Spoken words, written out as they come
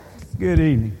Good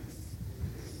evening.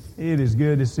 It is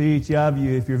good to see each of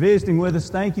you. If you're visiting with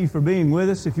us, thank you for being with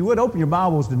us. If you would, open your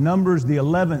Bibles to Numbers, the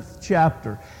 11th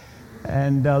chapter.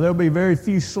 And there'll be very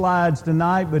few slides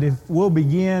tonight, but if we'll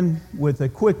begin with a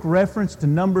quick reference to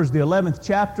Numbers, the 11th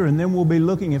chapter, and then we'll be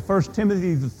looking at 1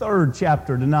 Timothy, the 3rd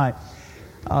chapter tonight.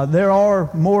 There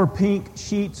are more pink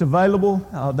sheets available.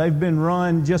 They've been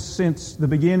run just since the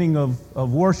beginning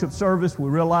of worship service. We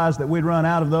realized that we'd run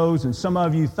out of those, and some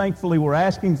of you thankfully were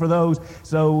asking for those.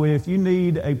 So if you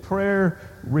need a prayer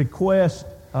request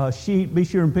sheet, be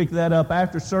sure and pick that up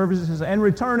after services and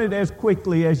return it as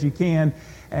quickly as you can,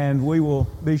 and we will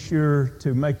be sure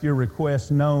to make your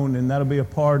request known, and that'll be a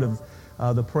part of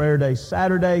the prayer day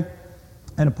Saturday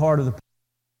and a part of the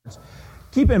prayers.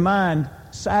 Keep in mind,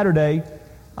 Saturday,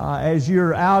 as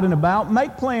you're out and about,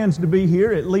 make plans to be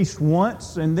here at least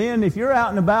once. And then if you're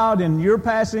out and about and you're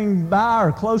passing by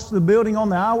or close to the building on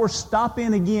the hour, stop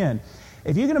in again.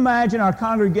 If you can imagine our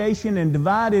congregation and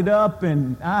divide it up,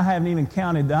 and I haven't even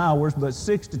counted the hours, but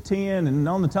 6 to 10, and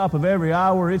on the top of every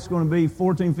hour, it's going to be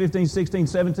 14, 15, 16,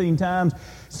 17 times.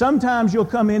 Sometimes you'll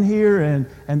come in here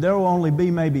and there will only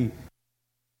be maybe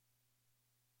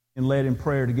and led in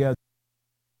prayer together.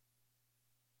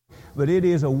 But it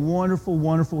is a wonderful,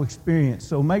 wonderful experience.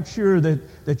 So make sure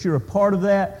that you're a part of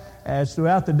that, as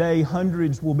throughout the day,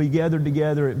 hundreds will be gathered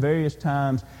together at various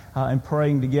times and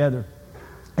praying together.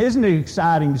 Isn't it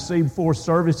exciting to see before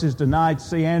services tonight,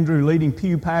 see Andrew leading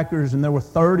Pew Packers, and there were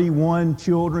 31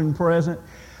 children present?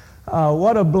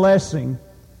 What a blessing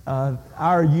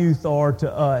our youth are to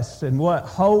us, and what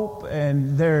hope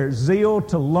and their zeal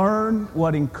to learn,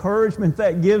 what encouragement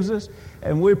that gives us.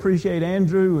 And we appreciate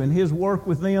Andrew and his work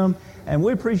with them. And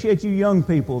we appreciate you young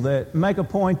people that make a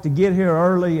point to get here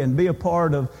early and be a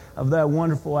part of that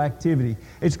wonderful activity.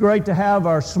 It's great to have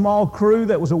our small crew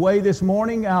that was away this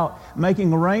morning out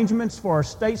making arrangements for our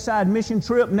stateside mission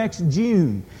trip next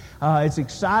June. It's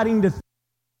exciting to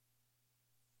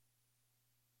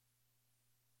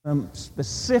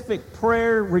specific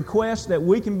prayer requests that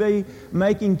we can be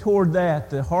making toward that.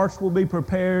 The hearts will be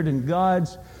prepared and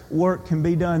God's work can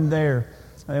be done there.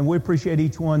 And we appreciate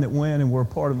each one that went, and we're a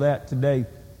part of that today.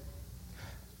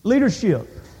 Leadership.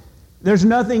 There's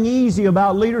nothing easy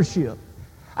about leadership.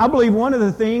 I believe one of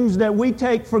the things that we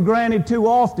take for granted too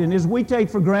often is we take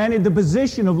for granted the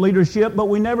position of leadership, but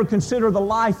we never consider the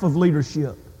life of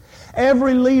leadership.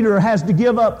 Every leader has to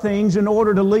give up things in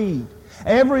order to lead.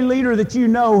 Every leader that you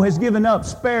know has given up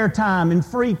spare time and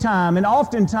free time, and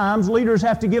oftentimes leaders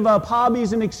have to give up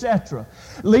hobbies and etc.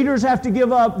 Leaders have to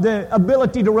give up the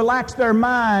ability to relax their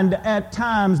mind at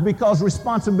times because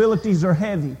responsibilities are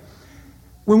heavy.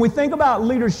 When we think about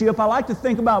leadership, I like to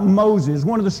think about Moses,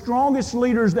 one of the strongest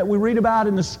leaders that we read about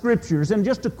in the Scriptures. And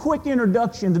just a quick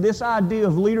introduction to this idea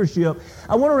of leadership,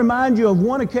 I want to remind you of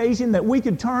one occasion that we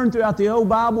could turn throughout the old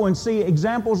Bible and see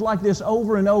examples like this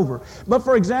over and over. But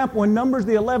for example, in Numbers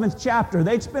the 11th chapter,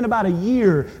 they'd spent about a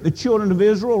year, the children of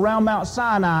Israel, around Mount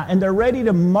Sinai, and they're ready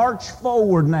to march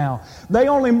forward now. They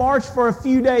only marched for a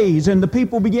few days, and the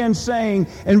people began saying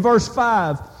in verse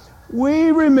 5,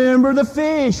 "We remember the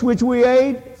fish which we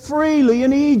ate freely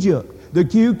in Egypt, the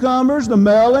cucumbers, the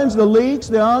melons, the leeks,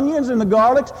 the onions, and the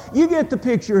garlics." You get the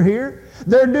picture here.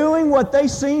 They're doing what they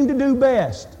seem to do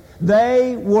best.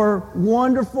 They were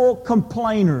wonderful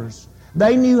complainers.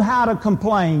 They knew how to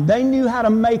complain. They knew how to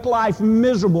make life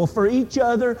miserable for each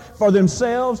other, for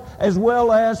themselves, as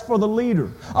well as for the leader.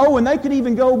 Oh, and they could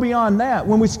even go beyond that.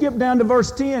 When we skip down to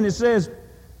verse 10, it says,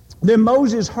 "Then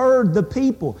Moses heard the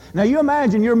people." Now you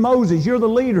imagine you're Moses, you're the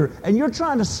leader, and you're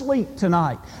trying to sleep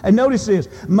tonight. And notice this,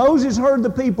 Moses heard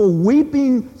the people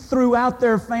weeping throughout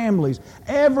their families,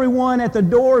 everyone at the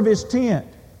door of his tent.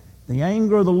 The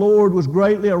anger of the Lord was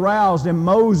greatly aroused, and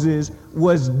Moses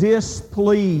was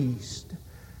displeased.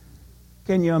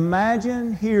 Can you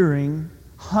imagine hearing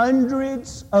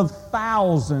hundreds of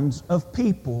thousands of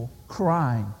people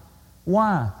crying?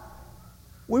 Why?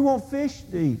 We want fish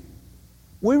to eat.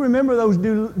 We remember those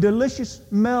delicious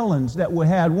melons that we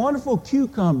had, wonderful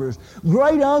cucumbers,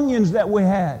 great onions that we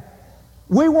had.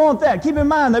 We want that. Keep in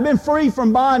mind, they've been free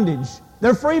from bondage.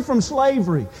 They're free from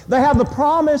slavery. They have the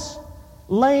promised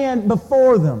land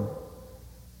before them.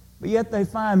 But yet they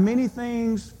find many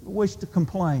things which to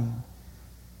complain.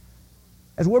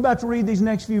 As we're about to read these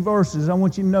next few verses, I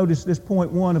want you to notice this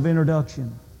point 1 of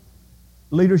introduction.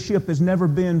 Leadership has never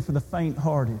been for the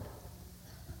faint-hearted.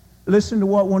 Listen to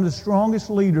what one of the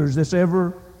strongest leaders that's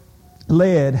ever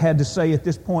led had to say at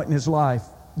this point in his life.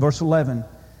 Verse 11,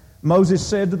 Moses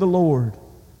said to the Lord,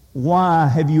 "Why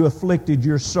have you afflicted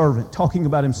your servant?" Talking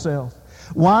about himself.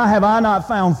 Why have I not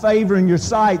found favor in your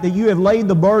sight that you have laid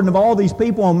the burden of all these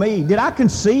people on me? Did I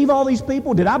conceive all these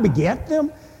people? Did I beget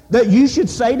them? That you should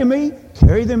say to me,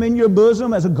 carry them in your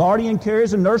bosom as a guardian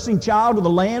carries a nursing child to the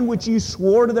land which you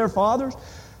swore to their fathers?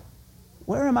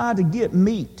 Where am I to get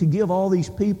meat to give all these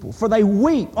people? For they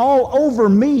weep all over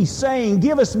me, saying,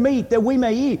 give us meat that we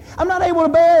may eat. I'm not able to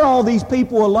bear all these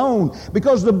people alone,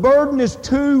 because the burden is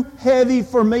too heavy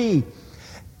for me.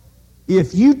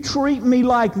 If you treat me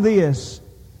like this,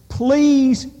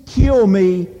 please kill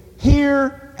me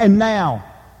here and now.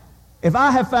 If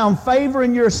I have found favor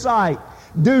in your sight,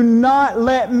 do not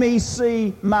let me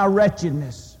see my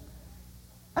wretchedness.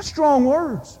 That's strong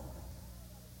words.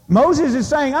 Moses is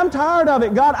saying, I'm tired of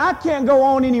it, God. I can't go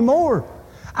on anymore.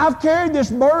 I've carried this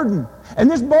burden,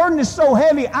 and this burden is so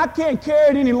heavy, I can't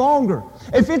carry it any longer.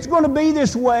 If it's going to be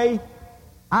this way,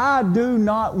 I do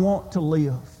not want to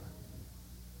live.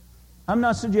 I'm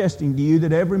not suggesting to you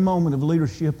that every moment of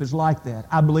leadership is like that.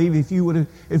 I believe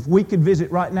if we could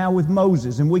visit right now with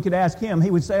Moses and we could ask him,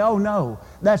 he would say, oh no,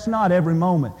 that's not every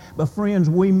moment. But friends,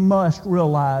 we must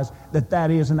realize that that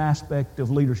is an aspect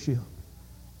of leadership.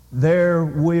 There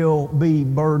will be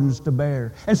burdens to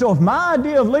bear. And so if my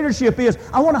idea of leadership is,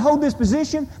 I want to hold this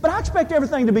position, but I expect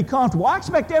everything to be comfortable. I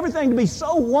expect everything to be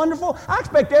so wonderful. I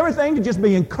expect everything to just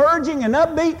be encouraging and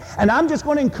upbeat, and I'm just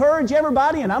going to encourage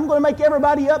everybody, and I'm going to make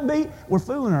everybody upbeat. We're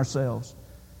fooling ourselves.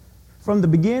 From the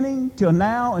beginning till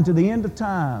now and to the end of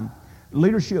time,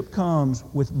 leadership comes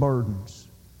with burdens.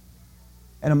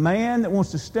 And a man that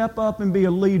wants to step up and be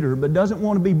a leader but doesn't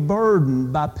want to be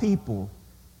burdened by people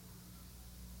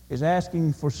is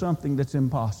asking for something that's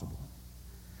impossible.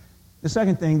 The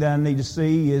second thing that I need to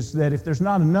see is that if there's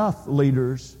not enough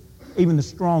leaders, even the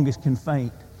strongest can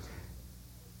faint.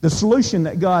 The solution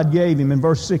that God gave him in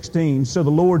verse 16, so the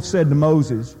Lord said to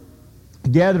Moses,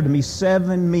 gather to me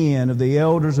 7 men of the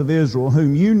elders of Israel,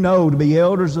 whom you know to be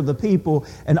elders of the people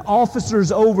and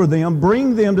officers over them.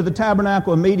 Bring them to the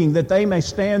tabernacle of meeting, that they may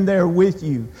stand there with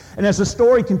you. And as the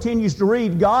story continues to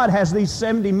read, God has these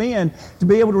 70 men to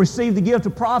be able to receive the gift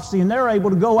of prophecy, and they're able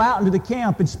to go out into the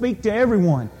camp and speak to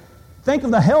everyone. Think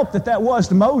of the help that was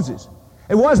to Moses.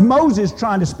 It was Moses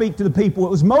trying to speak to the people. It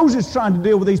was Moses trying to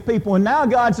deal with these people. And now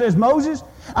God says, Moses,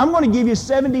 I'm going to give you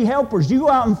 70 helpers. You go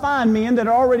out and find men that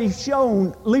are already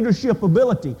shown leadership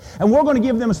ability. And we're going to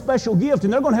give them a special gift,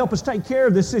 and they're going to help us take care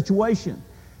of this situation.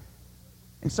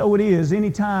 And so it is.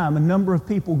 Anytime a number of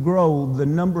people grow, the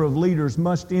number of leaders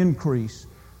must increase,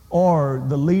 or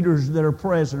the leaders that are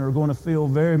present are going to feel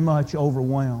very much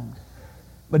overwhelmed.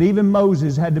 But even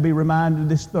Moses had to be reminded of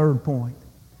this third point.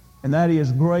 And that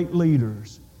is, great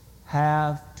leaders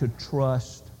have to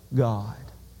trust God.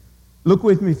 Look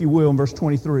with me, if you will, in verse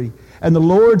 23. And the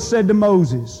Lord said to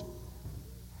Moses,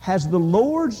 has the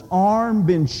Lord's arm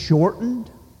been shortened?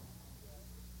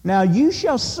 Now you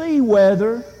shall see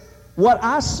whether what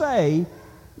I say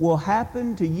will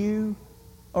happen to you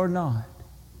or not.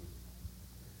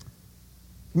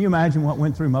 Can you imagine what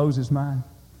went through Moses' mind?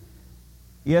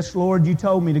 Yes, Lord, you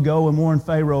told me to go and warn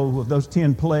Pharaoh of those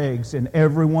 10 plagues, and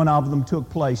every one of them took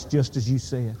place just as you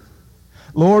said.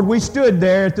 Lord, we stood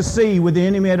there at the sea with the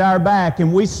enemy at our back,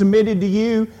 and we submitted to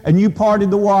you, and you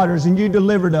parted the waters, and you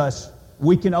delivered us.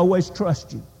 We can always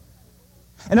trust you.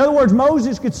 In other words,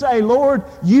 Moses could say, Lord,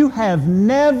 you have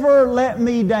never let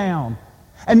me down.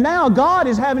 And now God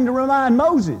is having to remind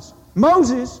Moses,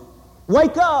 Moses,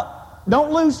 wake up.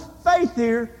 Don't lose faith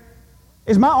here.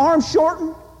 Is my arm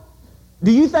shortened?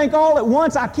 Do you think all at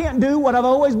once I can't do what I've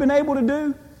always been able to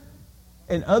do?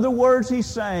 In other words, he's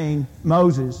saying,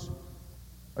 Moses,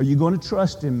 are you going to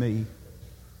trust in me?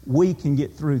 We can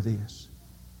get through this.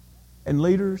 And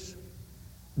leaders,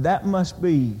 that must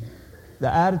be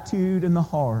the attitude and the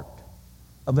heart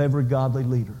of every godly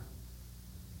leader.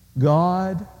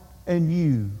 God and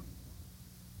you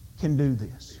can do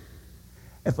this.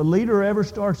 If a leader ever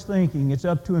starts thinking it's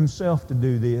up to himself to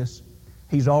do this,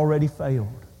 he's already failed.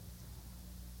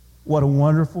 What a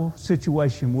wonderful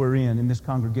situation we're in this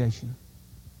congregation,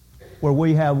 where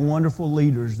we have wonderful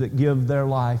leaders that give their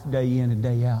life day in and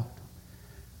day out.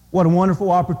 What a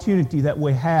wonderful opportunity that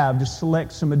we have to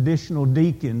select some additional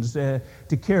deacons to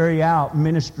carry out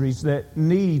ministries that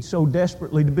need so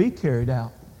desperately to be carried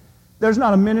out. There's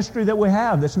not a ministry that we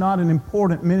have that's not an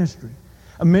important ministry.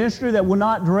 A ministry that will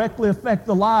not directly affect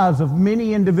the lives of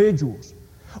many individuals.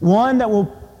 One that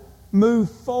will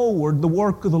move forward the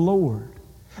work of the Lord.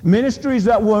 Ministries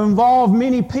that will involve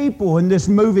many people in this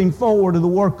moving forward of the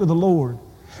work of the Lord.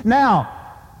 Now,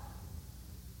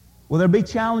 will there be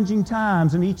challenging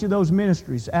times in each of those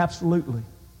ministries? Absolutely.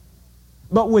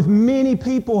 But with many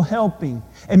people helping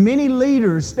and many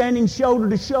leaders standing shoulder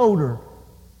to shoulder,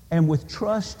 and with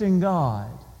trust in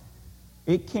God,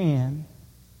 it can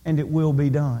and it will be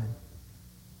done.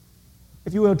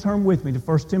 If you will, turn with me to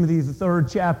 1 Timothy, the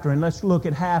 3rd chapter, and let's look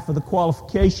at half of the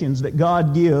qualifications that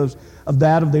God gives of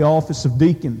that of the office of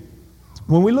deacon.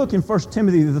 When we look in 1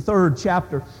 Timothy, the 3rd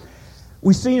chapter,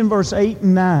 we see in verse 8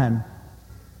 and 9.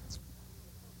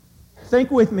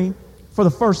 Think with me for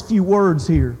the first few words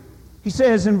here. He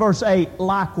says in verse 8,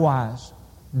 likewise,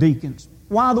 deacons.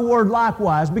 Why the word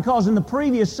likewise? Because in the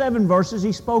previous 7 verses,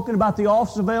 he's spoken about the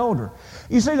office of elder.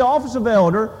 You see, the office of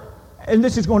elder, and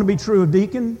this is going to be true of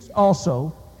deacons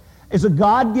also, is a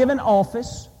God-given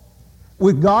office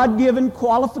with God-given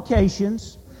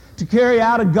qualifications to carry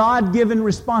out a God-given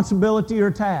responsibility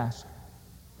or task.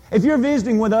 If you're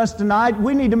visiting with us tonight,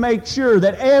 we need to make sure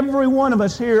that every one of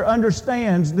us here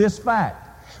understands this fact.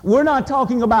 We're not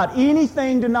talking about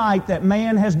anything tonight that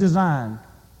man has designed.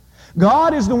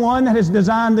 God is the one that has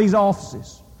designed these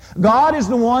offices. God is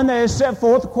the one that has set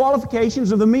forth the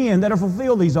qualifications of the men that are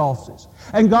fulfill these offices.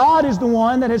 And God is the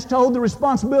one that has told the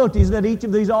responsibilities that each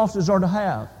of these offices are to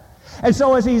have. And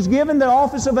so as he's given the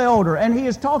office of elder and he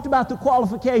has talked about the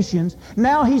qualifications,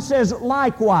 now he says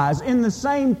likewise, in the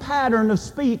same pattern of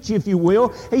speech, if you will,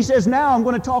 he says now I'm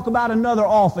going to talk about another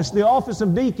office, the office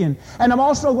of deacon. And I'm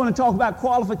also going to talk about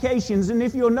qualifications. And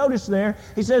if you'll notice there,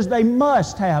 he says they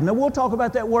must have. Now we'll talk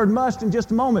about that word must in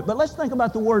just a moment, but let's think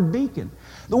about the word deacon.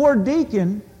 The word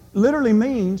deacon literally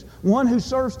means one who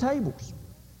serves tables.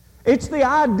 It's the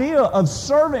idea of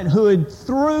servanthood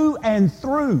through and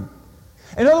through.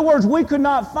 In other words, we could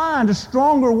not find a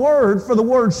stronger word for the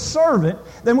word servant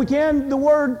than we can the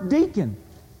word deacon.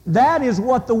 That is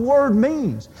what the word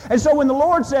means. And so when the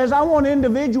Lord says, I want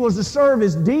individuals to serve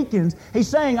as deacons, He's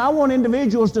saying, I want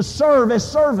individuals to serve as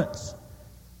servants.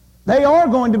 They are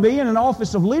going to be in an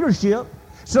office of leadership,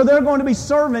 so they're going to be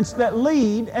servants that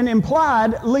lead, and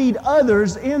implied lead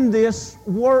others in this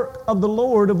work of the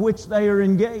Lord of which they are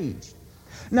engaged.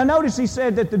 Now notice he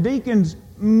said that the deacons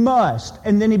must,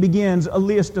 and then he begins a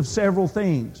list of several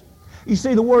things. You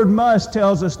see, the word must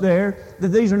tells us there that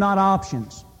these are not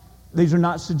options. These are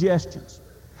not suggestions.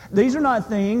 These are not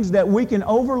things that we can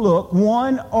overlook,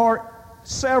 one or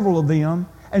several of them,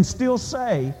 and still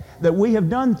say that we have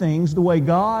done things the way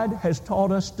God has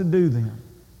taught us to do them.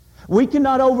 We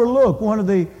cannot overlook one of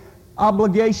the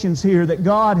obligations here that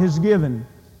God has given,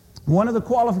 one of the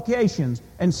qualifications,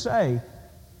 and say,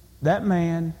 that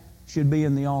man should be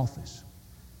in the office.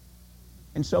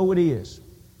 And so it is.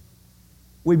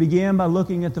 We begin by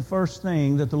looking at the first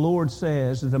thing that the Lord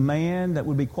says, that a man that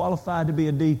would be qualified to be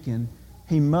a deacon,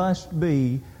 he must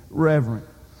be reverent.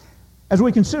 As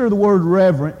we consider the word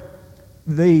reverent,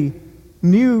 the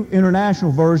New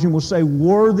International Version will say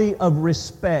worthy of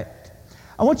respect.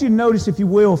 I want you to notice, if you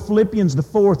will, Philippians the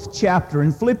 4th chapter.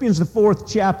 In Philippians the 4th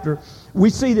chapter, we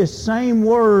see this same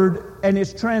word, and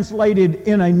it's translated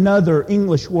in another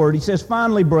English word. He says,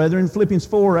 finally, brethren, Philippians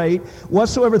 4:8,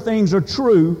 whatsoever things are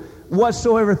true,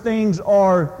 whatsoever things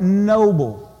are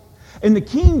noble. In the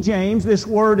King James, this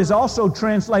word is also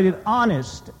translated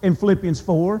honest in Philippians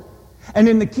 4. And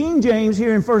in the King James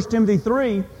here in 1 Timothy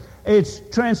 3, it's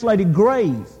translated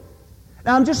grave.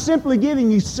 Now, I'm just simply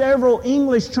giving you several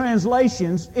English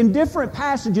translations in different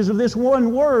passages of this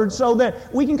one word so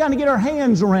that we can kind of get our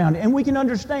hands around it and we can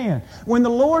understand. When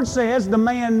the Lord says the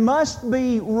man must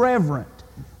be reverent,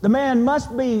 the man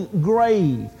must be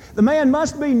grave, the man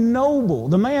must be noble,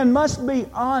 the man must be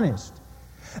honest.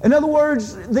 In other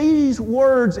words, these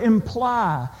words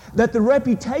imply that the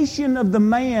reputation of the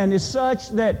man is such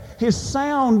that his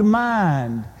sound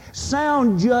mind,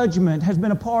 sound judgment has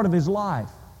been a part of his life.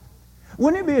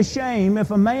 Wouldn't it be a shame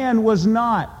if a man was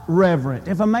not reverent,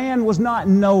 if a man was not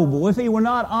noble, if he were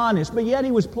not honest, but yet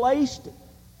he was placed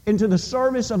into the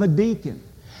service of a deacon,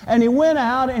 and he went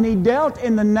out and he dealt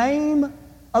in the name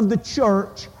of the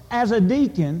church as a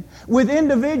deacon with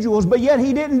individuals, but yet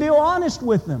he didn't deal honest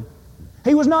with them.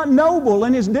 He was not noble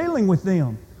in his dealing with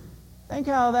them. Think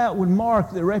how that would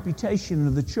mark the reputation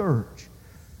of the church.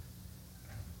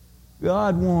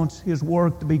 God wants His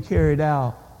work to be carried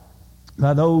out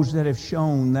by those that have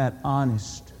shown that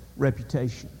honest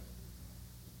reputation.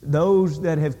 Those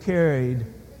that have carried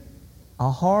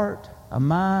a heart, a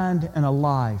mind, and a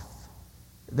life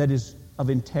that is of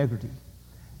integrity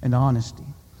and honesty.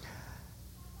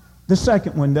 The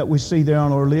second one that we see there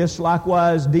on our list,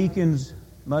 likewise, deacons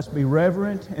must be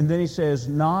reverent, and then he says,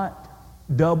 not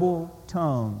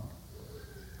double-tongued.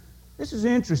 This is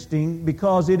interesting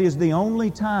because it is the only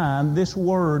time this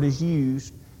word is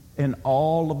used in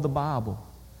all of the Bible.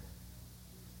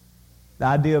 The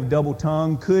idea of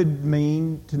double-tongued could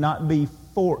mean to not be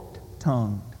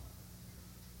forked-tongued.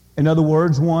 In other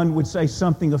words, one would say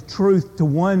something of truth to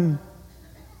one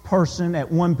person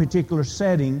at one particular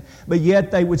setting, but yet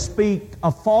they would speak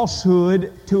a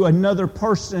falsehood to another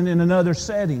person in another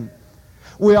setting.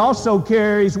 We also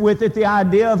carries with it the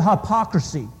idea of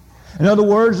hypocrisy. In other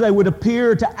words, they would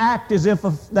appear to act as if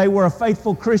they were a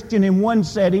faithful Christian in one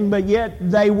setting, but yet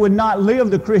they would not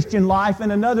live the Christian life in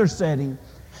another setting.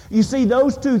 You see,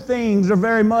 those two things are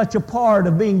very much a part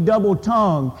of being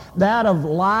double-tongued, that of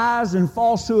lies and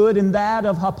falsehood and that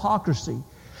of hypocrisy.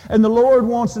 And the Lord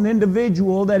wants an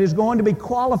individual that is going to be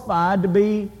qualified to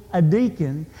be a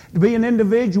deacon, to be an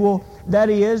individual that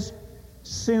is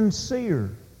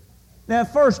sincere. Now,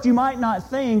 at first, you might not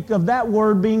think of that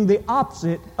word being the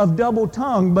opposite of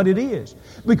double-tongued, but it is.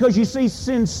 Because you see,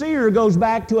 sincere goes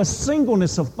back to a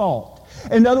singleness of thought.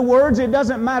 In other words, it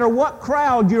doesn't matter what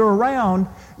crowd you're around,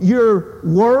 your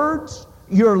words,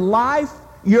 your life,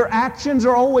 your actions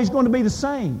are always going to be the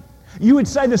same. You would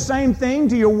say the same thing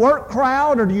to your work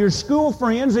crowd or to your school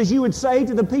friends as you would say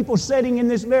to the people sitting in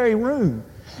this very room.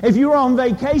 If you were on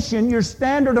vacation, your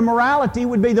standard of morality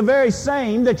would be the very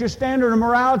same that your standard of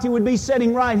morality would be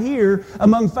sitting right here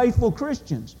among faithful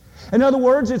Christians. In other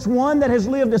words, it's one that has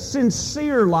lived a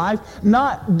sincere life,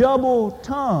 not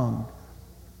double-tongued.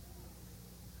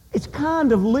 It's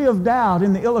kind of lived out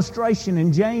in the illustration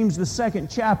in James, the 2nd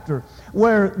chapter,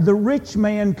 where the rich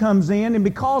man comes in, and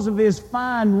because of his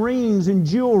fine rings and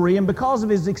jewelry and because of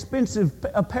his expensive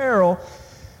apparel,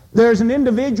 there's an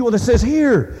individual that says,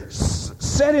 "Here,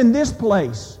 sit in this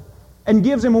place," and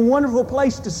gives him a wonderful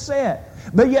place to sit.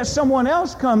 But yet someone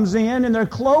else comes in and their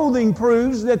clothing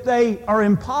proves that they are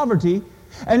in poverty.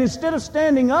 And instead of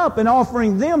standing up and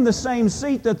offering them the same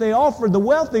seat that they offered the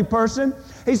wealthy person,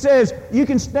 he says, "You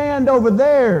can stand over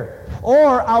there,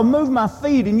 or I'll move my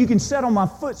feet and you can sit on my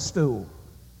footstool."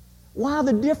 Why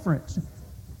the difference?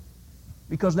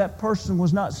 Because that person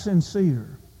was not sincere.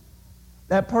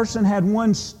 That person had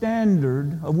one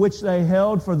standard of which they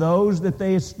held for those that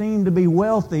they esteemed to be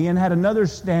wealthy, and had another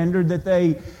standard that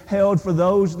they held for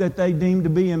those that they deemed to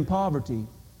be in poverty.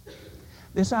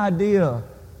 This idea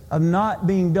of not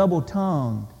being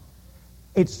double-tongued,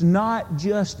 it's not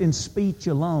just in speech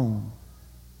alone.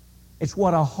 It's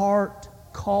what our heart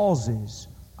causes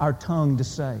our tongue to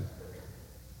say.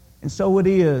 And so it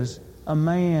is, a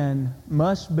man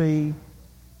must be,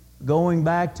 going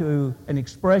back to an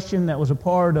expression that was a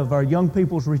part of our young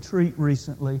people's retreat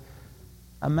recently,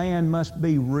 a man must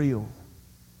be real.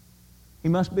 He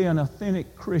must be an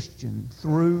authentic Christian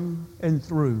through and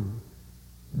through,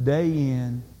 day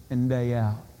in and day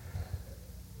out.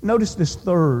 Notice this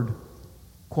third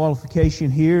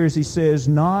qualification here as he says,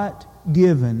 not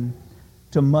given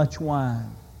to much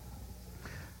wine.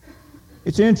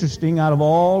 It's interesting, out of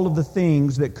all of the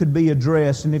things that could be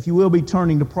addressed, and if you will be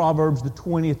turning to Proverbs, the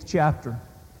 20th chapter,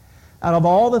 out of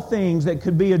all the things that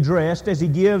could be addressed, as he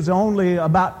gives only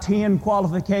about 10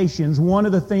 qualifications, one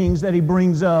of the things that he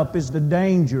brings up is the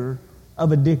danger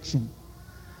of addiction.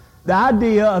 The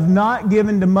idea of not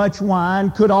given to much wine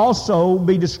could also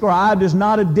be described as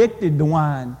not addicted to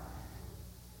wine.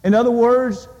 In other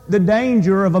words, the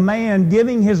danger of a man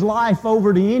giving his life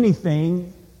over to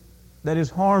anything that is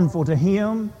harmful to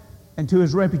him and to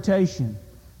his reputation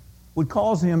would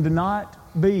cause him to not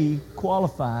be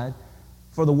qualified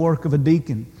for the work of a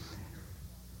deacon.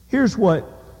 Here's what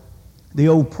the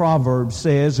old proverb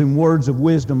says in words of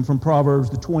wisdom from Proverbs,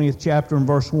 the 20th chapter and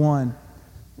verse 1.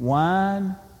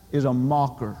 Wine is a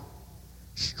mocker.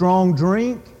 Strong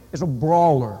drink is a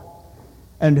brawler.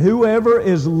 And whoever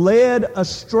is led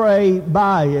astray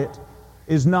by it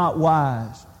is not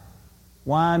wise.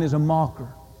 Wine is a mocker.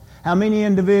 How many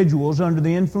individuals under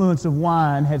the influence of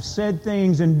wine have said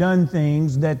things and done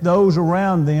things that those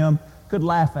around them could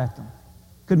laugh at them,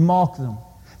 could mock them?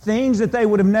 Things that they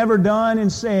would have never done and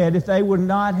said if they would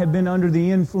not have been under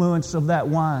the influence of that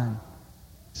wine.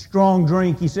 Strong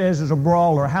drink, he says, is a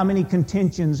brawler. How many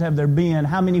contentions have there been?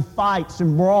 How many fights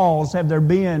and brawls have there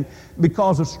been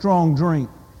because of strong drink?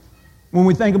 When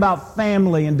we think about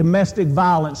family and domestic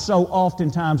violence, so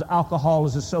oftentimes alcohol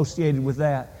is associated with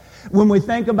that. When we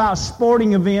think about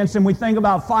sporting events and we think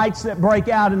about fights that break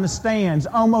out in the stands,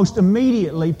 almost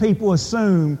immediately people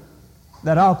assume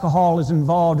that alcohol is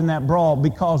involved in that brawl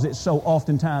because it so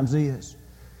oftentimes is.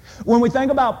 When we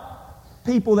think about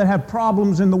people that have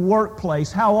problems in the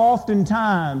workplace, how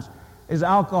oftentimes does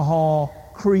alcohol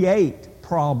create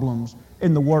problems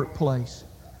in the workplace?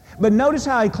 But notice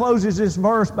how he closes this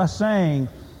verse by saying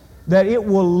that it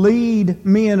will lead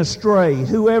men astray.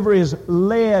 Whoever is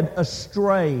led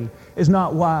astray is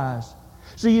not wise.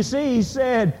 So you see, he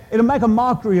said, it'll make a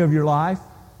mockery of your life.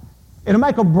 It'll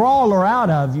make a brawler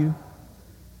out of you.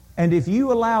 And if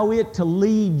you allow it to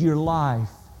lead your life,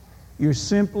 you're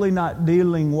simply not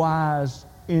dealing wise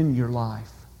in your life.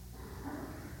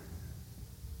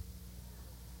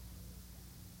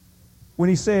 When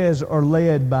he says, are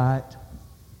led by it,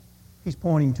 he's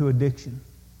pointing to addiction.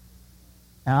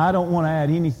 Now, I don't want to add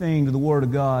anything to the Word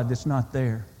of God that's not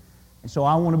there. And so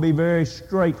I want to be very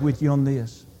straight with you on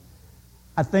this.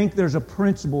 I think there's a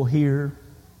principle here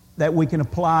that we can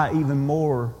apply even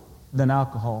more than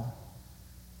alcohol.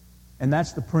 And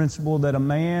that's the principle that a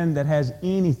man that has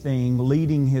anything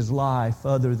leading his life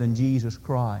other than Jesus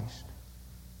Christ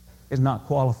is not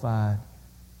qualified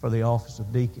for the office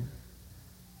of deacon.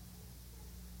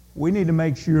 We need to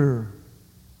make sure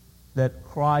that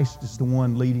Christ is the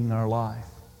one leading our life.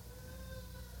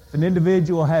 If an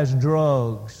individual has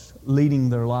drugs leading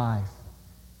their life,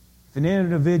 if an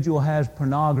individual has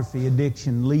pornography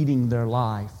addiction leading their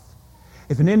life,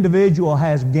 if an individual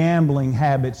has gambling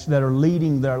habits that are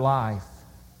leading their life,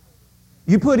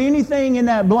 you put anything in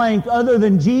that blank other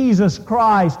than Jesus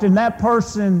Christ, and that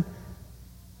person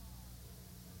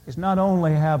is not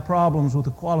only have problems with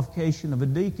the qualification of a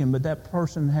deacon, but that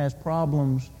person has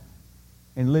problems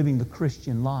in living the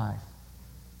Christian life.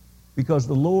 Because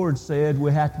the Lord said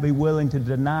we have to be willing to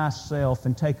deny self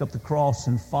and take up the cross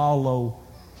and follow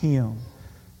Him.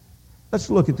 Let's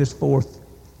look at this fourth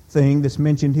thing that's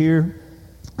mentioned here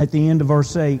at the end of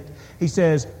verse 8. He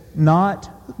says, not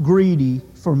greedy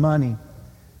for money.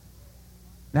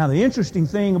 Now, the interesting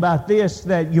thing about this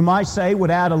that you might say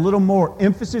would add a little more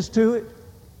emphasis to it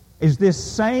is this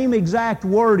same exact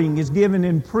wording is given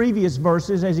in previous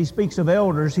verses as he speaks of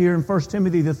elders here in 1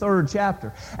 Timothy, the 3rd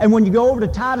chapter. And when you go over to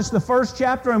Titus, the 1st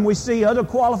chapter, and we see other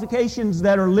qualifications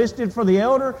that are listed for the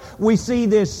elder, we see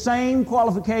this same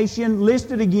qualification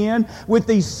listed again with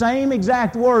the same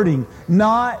exact wording,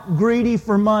 not greedy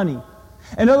for money.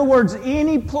 In other words,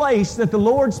 any place that the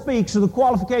Lord speaks of the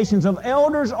qualifications of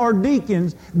elders or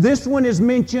deacons, this one is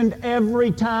mentioned every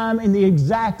time in the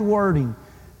exact wording.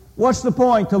 What's the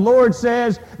point? The Lord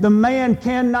says the man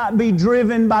cannot be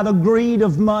driven by the greed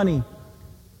of money.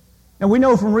 And we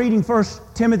know from reading 1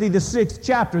 Timothy, the 6th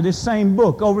chapter, this same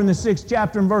book, over in the 6th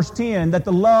chapter in verse 10, that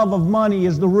the love of money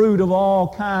is the root of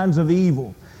all kinds of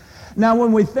evil. Now,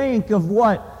 when we think of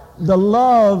what the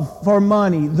love for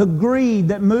money, the greed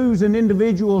that moves an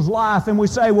individual's life, and we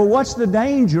say, well, what's the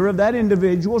danger of that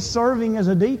individual serving as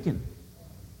a deacon?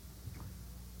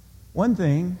 One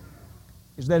thing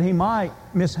is that he might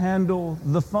mishandle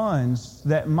the funds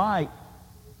that might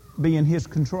be in his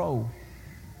control.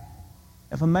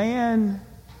 If a man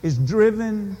is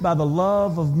driven by the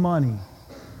love of money,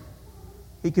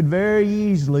 he could very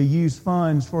easily use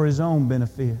funds for his own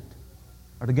benefit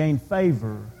or to gain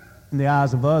favor in the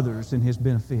eyes of others in his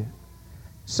benefit.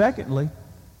 Secondly,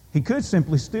 he could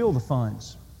simply steal the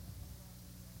funds.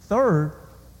 Third,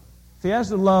 if he has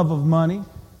the love of money,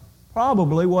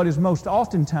 probably what is most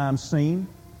oftentimes seen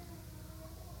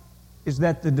is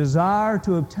that the desire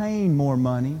to obtain more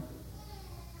money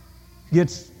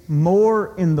gets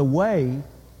more in the way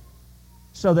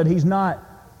so that he's not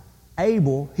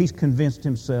able, he's convinced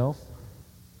himself,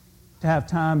 to have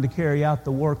time to carry out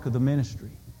the work of the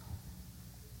ministry.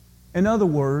 In other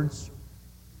words,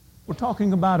 we're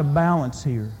talking about a balance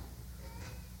here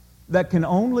that can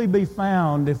only be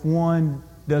found if one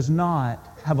does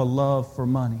not have a love for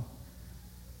money.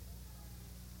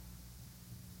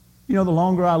 You know, the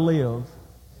longer I live,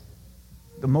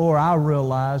 the more I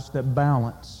realize that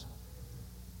balance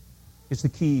is the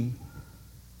key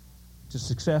to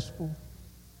successful,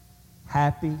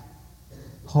 happy,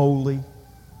 holy,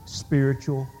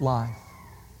 spiritual life.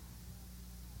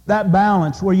 That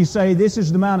balance where you say, this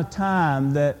is the amount of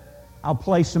time that I'll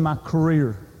place in my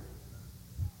career.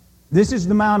 This is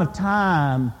the amount of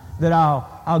time that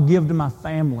I'll give to my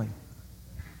family.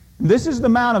 This is the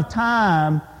amount of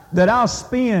time that I'll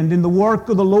spend in the work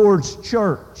of the Lord's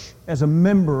church as a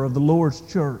member of the Lord's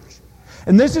church.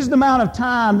 And this is the amount of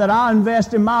time that I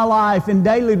invest in my life in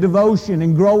daily devotion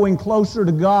and growing closer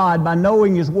to God by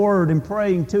knowing His Word and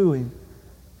praying to Him.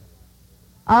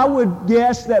 I would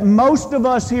guess that most of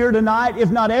us here tonight,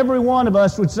 if not every one of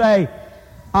us, would say,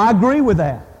 I agree with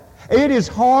that. It is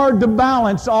hard to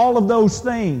balance all of those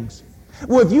things.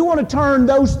 Well, if you want to turn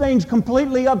those things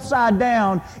completely upside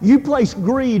down, you place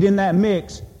greed in that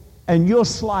mix, and you'll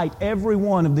slight every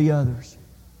one of the others.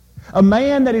 A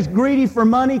man that is greedy for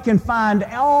money can find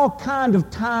all kind of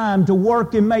time to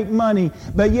work and make money,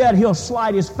 but yet he'll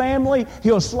slight his family,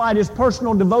 he'll slight his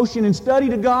personal devotion and study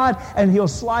to God, and he'll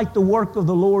slight the work of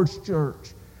the Lord's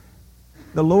church.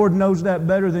 The Lord knows that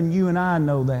better than you and I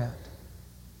know that.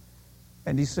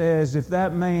 And He says, if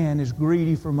that man is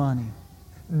greedy for money,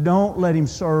 don't let him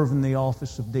serve in the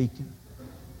office of deacon.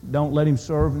 Don't let him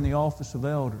serve in the office of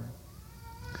elder.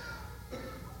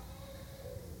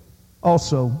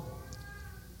 Also,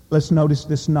 let's notice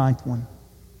this ninth one.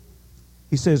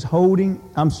 He says,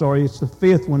 it's the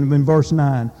fifth one in verse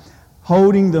 9.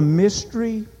 Holding the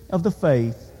mystery of the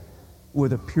faith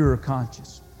with a pure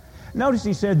conscience. Notice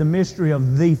he said the mystery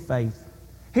of the faith.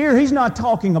 Here he's not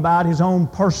talking about his own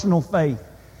personal faith.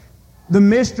 The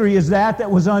mystery is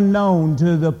that was unknown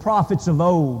to the prophets of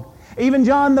old. Even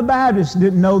John the Baptist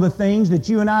didn't know the things that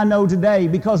you and I know today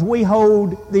because we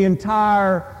hold the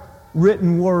entire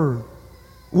written Word.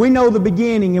 We know the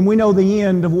beginning and we know the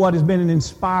end of what has been in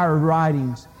inspired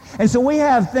writings. And so we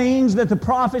have things that the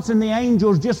prophets and the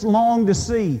angels just long to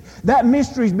see. That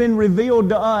mystery's been revealed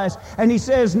to us. And he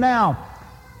says now,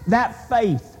 that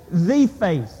faith, the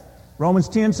faith, Romans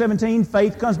 10:17,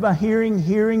 faith comes by hearing,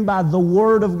 hearing by the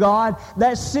Word of God.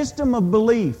 That system of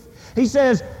belief. He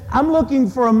says, I'm looking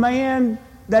for a man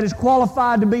that is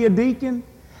qualified to be a deacon,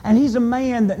 and he's a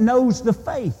man that knows the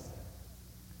faith.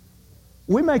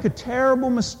 We make a terrible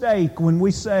mistake when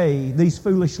we say these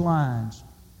foolish lines.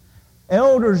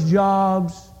 Elders'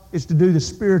 jobs is to do the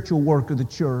spiritual work of the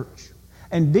church,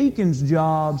 and deacons'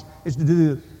 jobs is to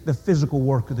do the physical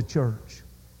work of the church.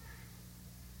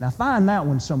 Now find that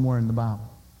one somewhere in the Bible.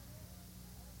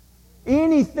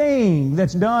 Anything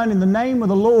that's done in the name of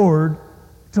the Lord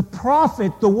to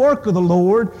profit the work of the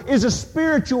Lord is a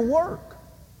spiritual work.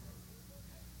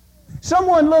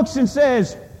 Someone looks and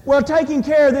says, well, taking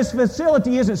care of this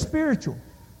facility isn't spiritual.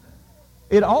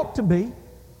 It ought to be.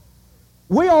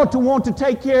 We ought to want to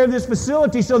take care of this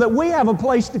facility so that we have a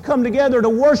place to come together to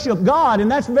worship God, and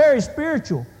that's very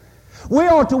spiritual. We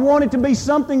ought to want it to be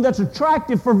something that's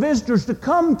attractive for visitors to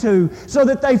come to so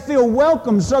that they feel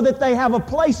welcome, so that they have a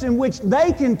place in which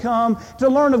they can come to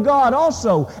learn of God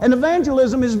also. And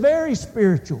evangelism is very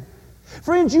spiritual.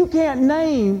 Friends, you can't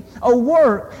name a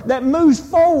work that moves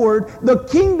forward the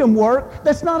kingdom work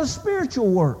that's not a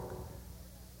spiritual work.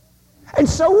 And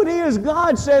so it is.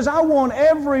 God says, I want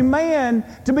every man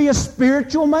to be a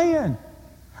spiritual man.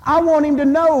 I want him to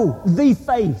know the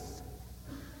faith.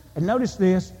 And notice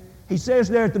this. He says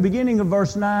there at the beginning of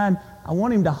verse 9, I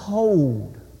want him to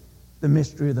hold the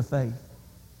mystery of the faith.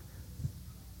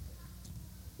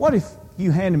 What if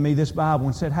you handed me this Bible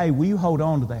and said, hey, will you hold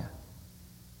on to that?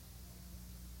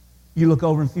 You look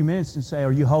over in a few minutes and say,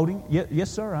 are you holding it? Yes,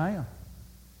 sir, I am.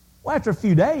 Well, after a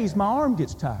few days, my arm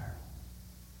gets tired.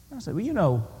 I say, well, you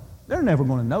know, they're never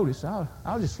going to notice. I'll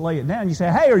just lay it down. You say,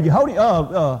 hey, are you holding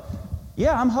it?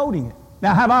 Yeah, I'm holding it.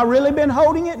 Now, have I really been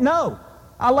holding it? No.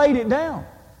 I laid it down.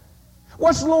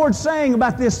 What's the Lord saying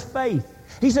about this faith?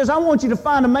 He says, I want you to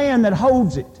find a man that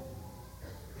holds it.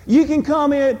 You can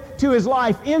come into his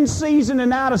life in season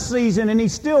and out of season, and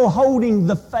he's still holding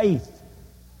the faith.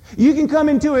 You can come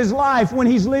into his life when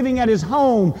he's living at his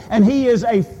home, and he is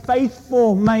a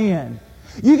faithful man.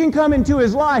 You can come into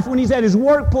his life when he's at his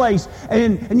workplace,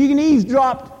 and you can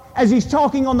eavesdrop as he's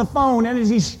talking on the phone and as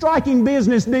he's striking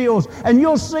business deals, and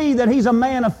you'll see that he's a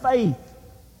man of faith.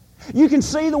 You can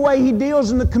see the way he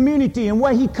deals in the community and the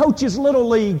way he coaches Little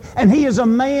League, and he is a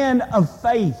man of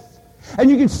faith. And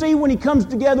you can see when he comes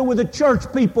together with the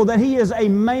church people that he is a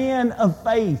man of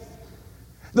faith.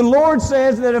 The Lord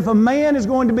says that if a man is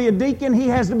going to be a deacon, he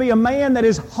has to be a man that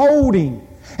is holding.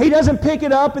 He doesn't pick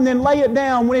it up and then lay it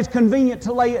down when it's convenient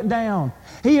to lay it down.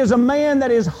 He is a man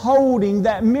that is holding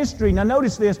that mystery. Now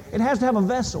notice this, it has to have a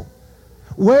vessel.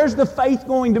 Where's the faith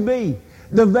going to be?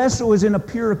 The vessel is in a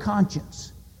pure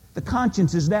conscience. The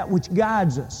conscience is that which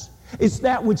guides us. It's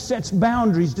that which sets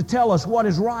boundaries to tell us what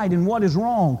is right and what is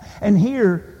wrong. And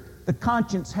here, the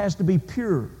conscience has to be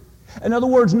pure. In other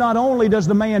words, not only does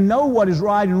the man know what is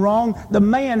right and wrong, the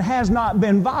man has not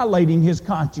been violating his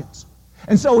conscience.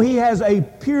 And so he has a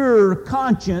pure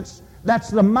conscience. That's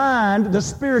the mind, the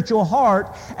spiritual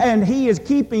heart, and he is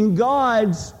keeping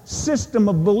God's system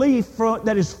of belief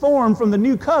that is formed from the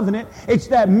new covenant. It's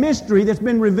that mystery that's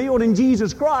been revealed in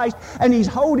Jesus Christ, and he's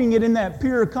holding it in that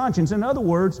pure conscience. In other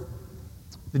words,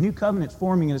 the new covenant's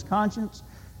forming in his conscience,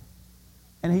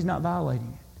 and he's not violating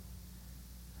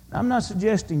it. Now, I'm not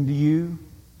suggesting to you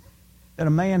that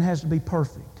a man has to be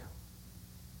perfect.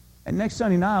 And next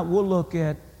Sunday night, we'll look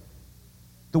at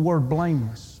the word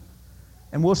blameless.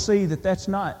 And we'll see that that's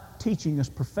not teaching us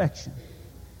perfection,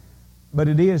 but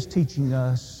it is teaching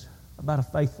us about a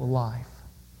faithful life.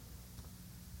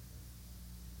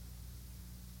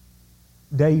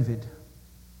 David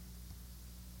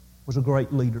was a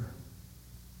great leader.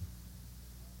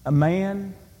 A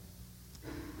man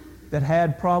that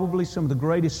had probably some of the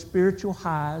greatest spiritual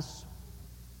highs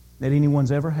that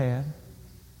anyone's ever had,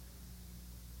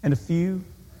 and a few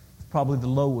probably the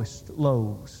lowest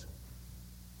lows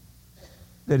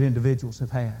that individuals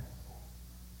have had.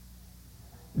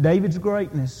 David's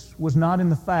greatness was not in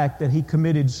the fact that he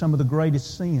committed some of the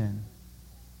greatest sin.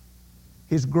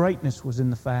 His greatness was in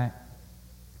the fact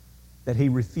that he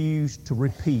refused to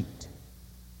repeat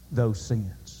those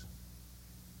sins.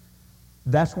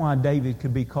 That's why David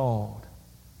could be called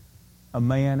a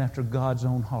man after God's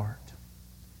own heart.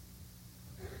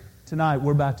 Tonight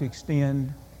we're about to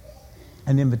extend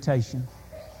an invitation.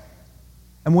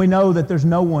 And we know that there's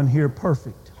no one here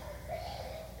perfect.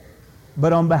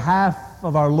 But on behalf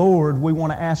of our Lord, we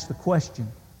want to ask the question,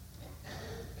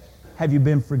 have you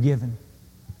been forgiven?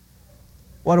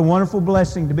 What a wonderful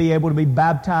blessing to be able to be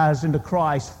baptized into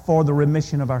Christ for the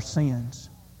remission of our sins.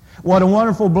 What a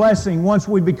wonderful blessing once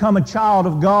we become a child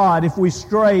of God. If we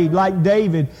strayed like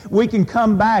David, we can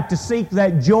come back to seek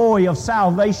that joy of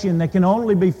salvation that can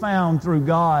only be found through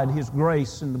God, His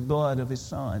grace, and the blood of His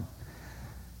Son.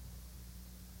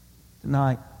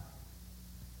 Tonight,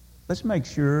 let's make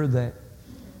sure that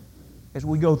as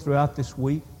we go throughout this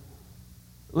week,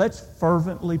 let's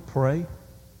fervently pray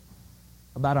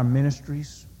about our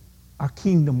ministries, our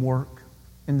kingdom work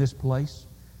in this place.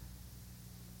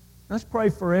 Let's pray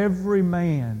for every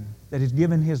man that has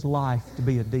given his life to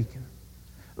be a deacon.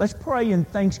 Let's pray in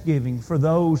thanksgiving for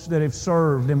those that have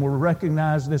served and were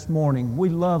recognized this morning. We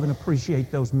love and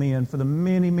appreciate those men for the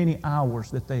many, many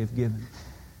hours that they have given.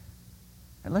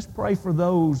 And let's pray for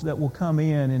those that will come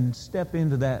in and step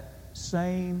into that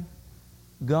same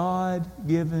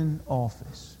God-given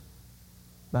office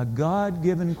by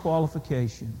God-given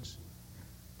qualifications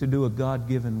to do a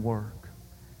God-given work.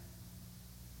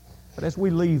 But as we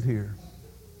leave here,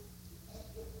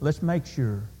 let's make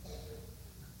sure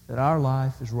that our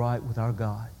life is right with our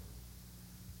God.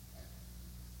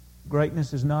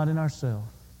 Greatness is not in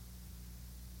ourselves.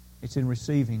 It's in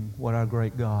receiving what our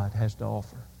great God has to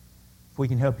offer. If we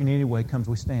can help you in any way, come as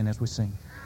we stand as we sing.